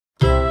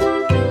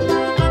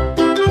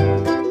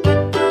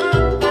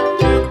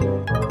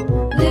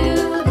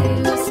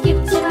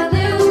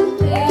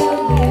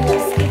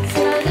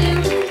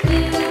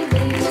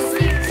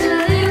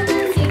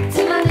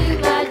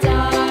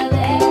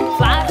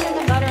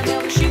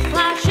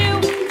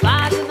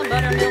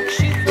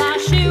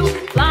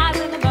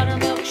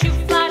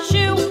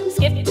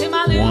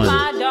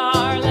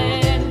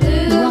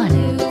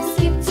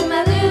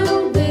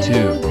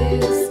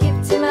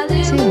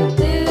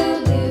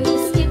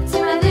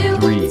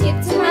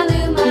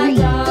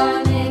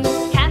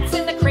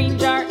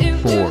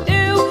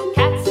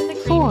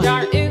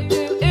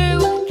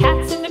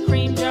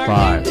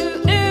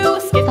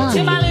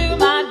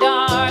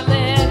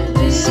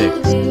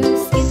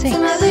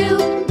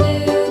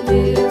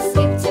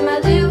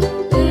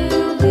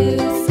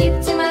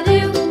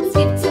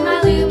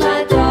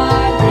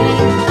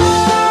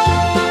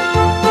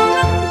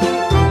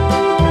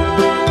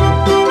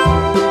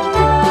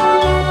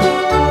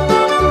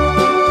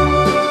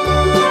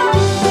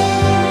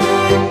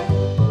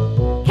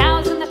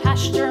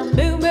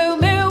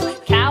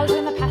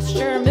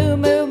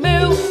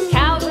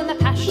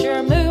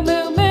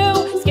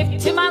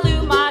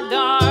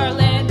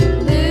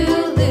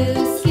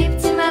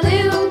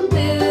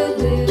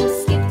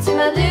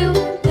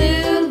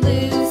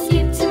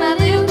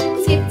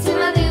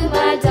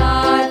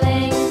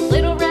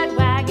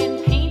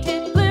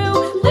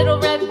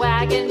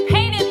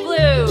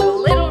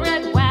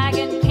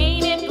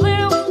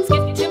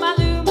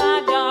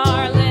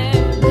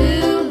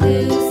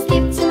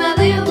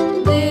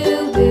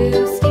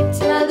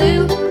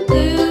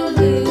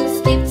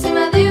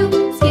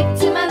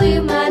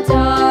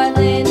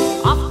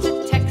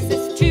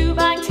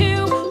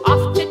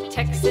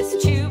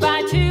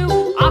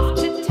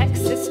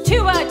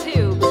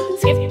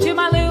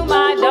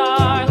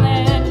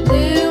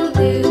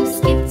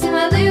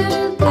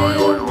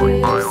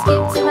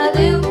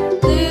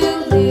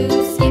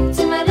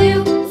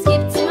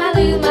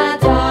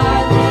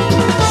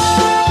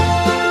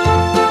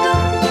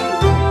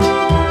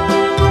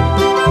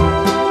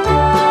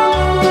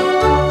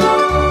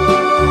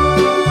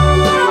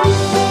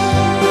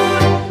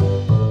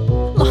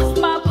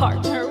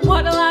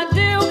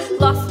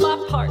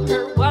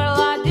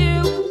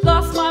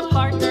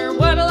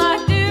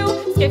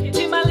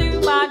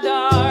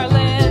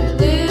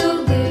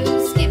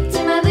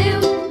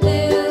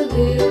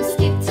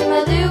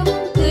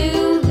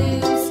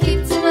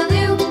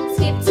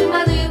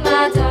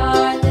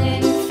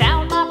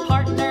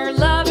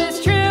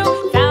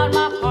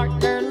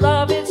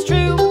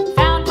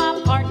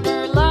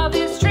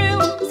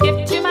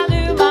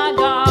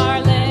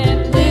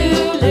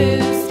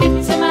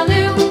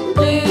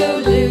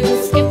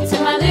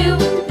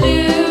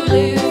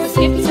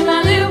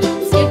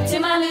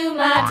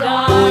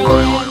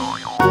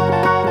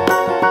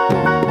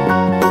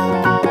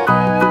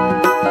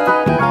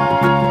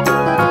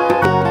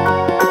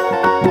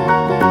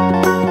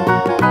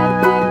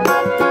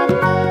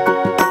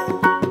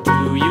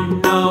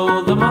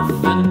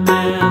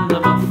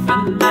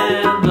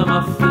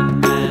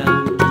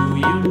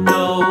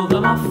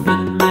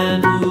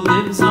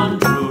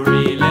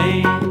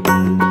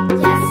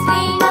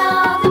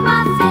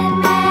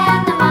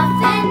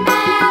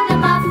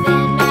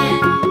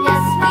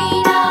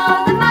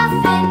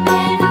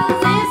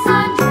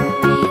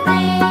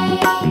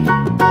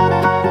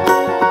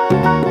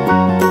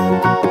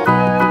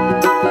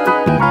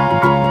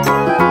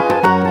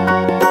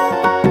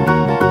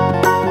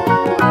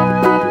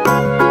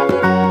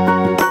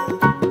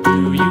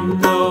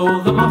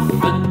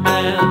Muffin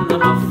Man, the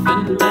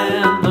Muffin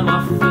Man, the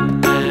Muffin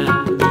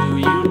Man. Do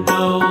you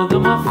know the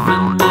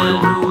Muffin Man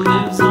who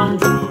lives on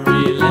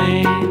Drury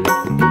Lane?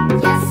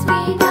 Yes,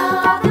 we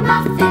know the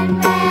Muffin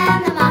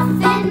Man, the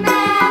Muffin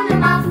Man, the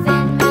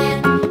Muffin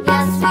Man.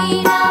 Yes,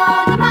 we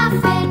know the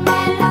Muffin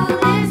Man who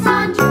lives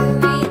on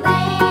Drury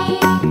Lane.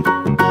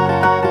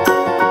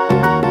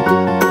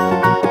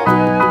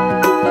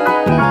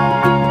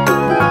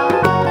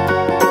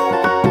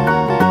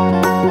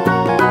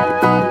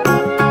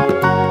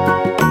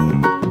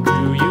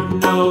 Do you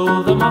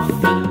know the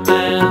Muffin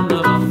Man, the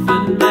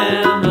Muffin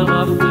Man, the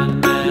Muffin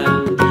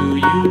Man? Do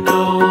you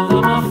know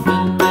the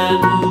Muffin Man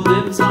who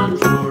lives on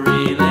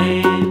Drury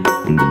Lane?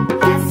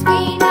 Yes,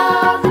 we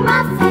know the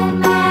Muffin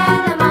Man,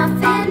 the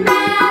Muffin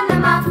Man, the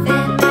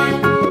Muffin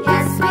Man.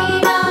 Yes, we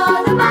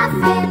know the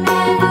Muffin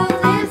Man who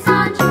lives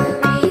on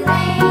Drury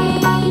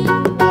Lane.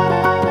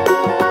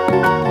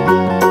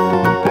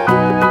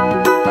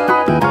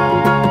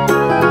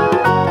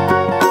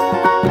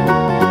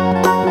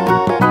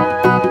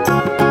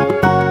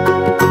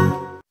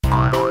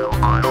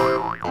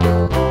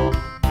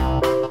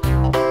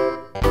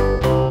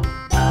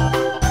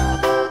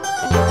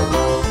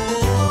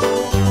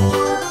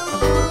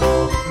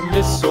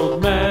 This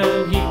old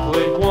man, he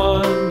played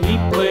one. He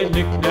played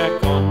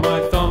knick-knack on my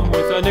thumb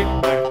with a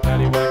knick-knack,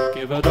 paddywhack,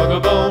 give a dog a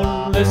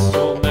bone. This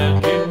old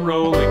man came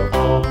rolling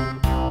home.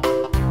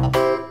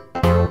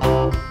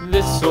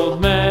 This old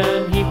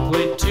man, he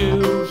played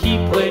two. He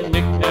played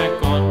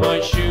knick-knack on my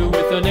shoe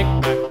with a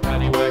knick-knack,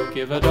 paddywhack,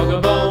 give a dog a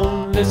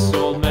bone. This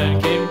old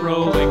man came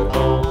rolling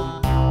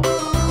home.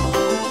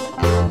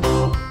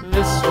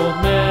 This old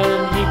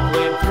man, he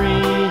played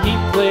three. He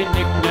played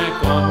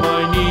knick-knack on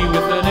my knee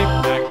with a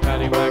knick-knack,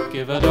 paddywhack,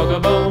 give a dog a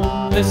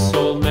bone. This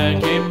old man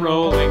came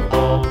rolling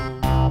home.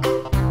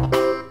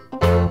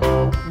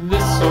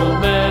 This old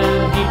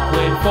man, he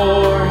played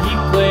four. He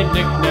played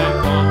knick-knack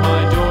on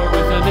my door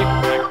with a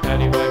knick-knack,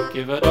 paddywhack,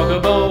 give a dog a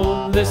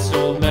bone. This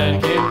old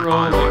man came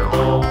rolling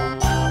home.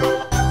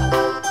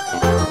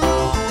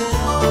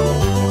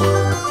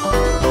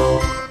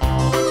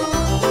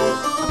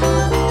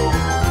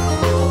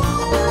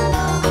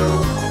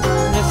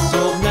 This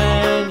old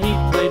man, he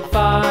played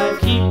five.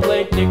 He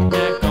played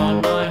knick-knack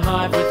on my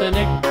hive with a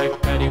knick-knack,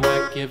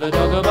 paddywhack, give a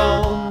dog a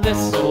bone.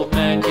 This old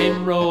man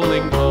came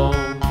rolling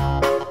home.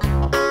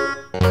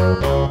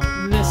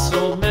 This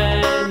old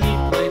man, he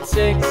played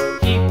six.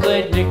 He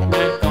played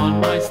knick-knack on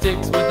my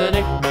sticks with a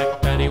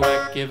knick-knack,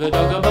 paddywhack, give a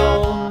dog a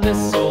bone.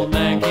 This old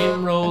man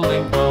came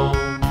rolling home.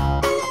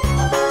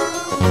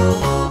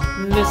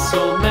 This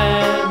old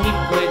man, he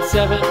played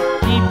seven.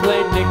 He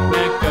played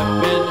knick-knack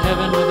up in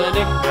heaven with a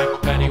knick-knack,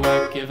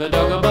 paddywhack, give a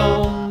dog a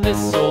bone.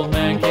 This old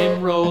man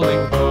came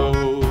rolling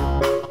home.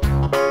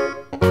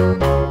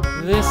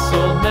 This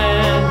old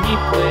man, he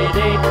played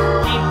eight.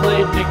 He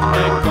played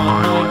knick-knack on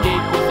my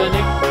gate with a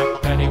knick-knack,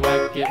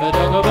 paddywhack, give a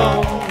dog a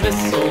bone.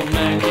 This old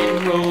man came